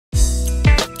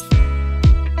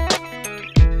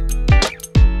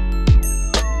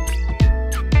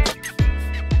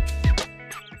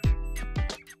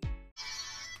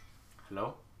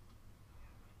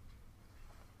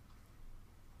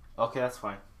Okay, that's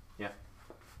fine. Yeah.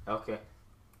 Okay.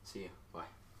 See you. Bye.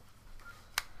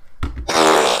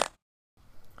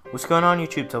 What's going on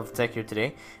YouTube, TopOfTheTech here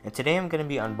today, and today I'm going to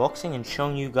be unboxing and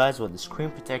showing you guys what the screen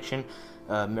protection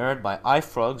mirrored by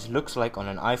iFrogz looks like on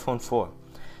an iPhone 4.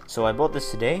 So I bought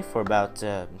this today for about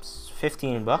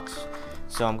 15 bucks,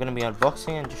 so I'm going to be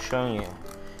unboxing and just showing you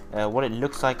what it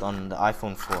looks like on the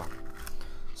iPhone 4.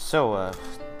 So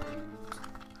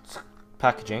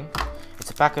packaging,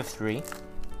 it's a pack of 3,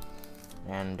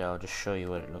 and I'll just show you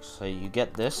what it looks like. You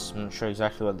get this, I'm not sure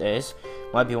exactly what it is,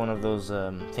 might be one of those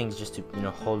things just to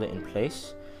hold it in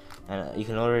place, and you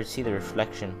can already see the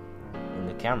reflection in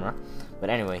the camera. But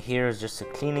anyway, here is just a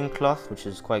cleaning cloth, which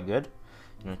is quite good,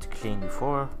 to clean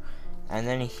before, and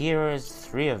then here is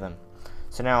 3 of them.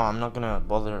 So now I'm not gonna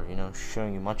bother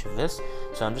showing you much of this,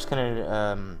 so I'm just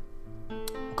gonna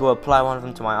go apply one of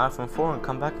them to my iPhone 4 and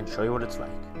come back and show you what it's like.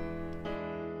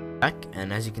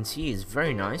 And as you can see, it's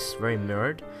very nice, very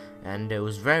mirrored, and it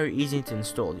was very easy to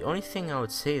install. The only thing I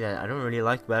would say that I don't really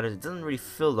like about it, it doesn't really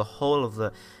fill the whole of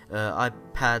the iPhone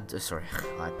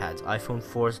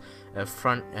 4's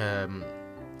front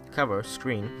cover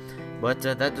screen, but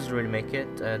that doesn't really make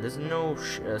it. There's no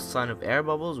sign of air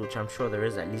bubbles, which I'm sure there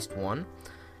is at least one.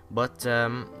 But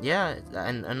yeah,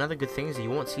 and another good thing is that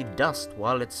you won't see dust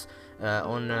while it's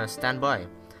on standby.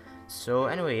 So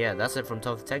anyway, yeah, that's it from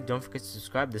TopOfTheTech. Don't forget to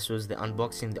subscribe. This was the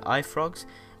unboxing the iFrogz,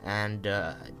 and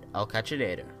I'll catch you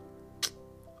later.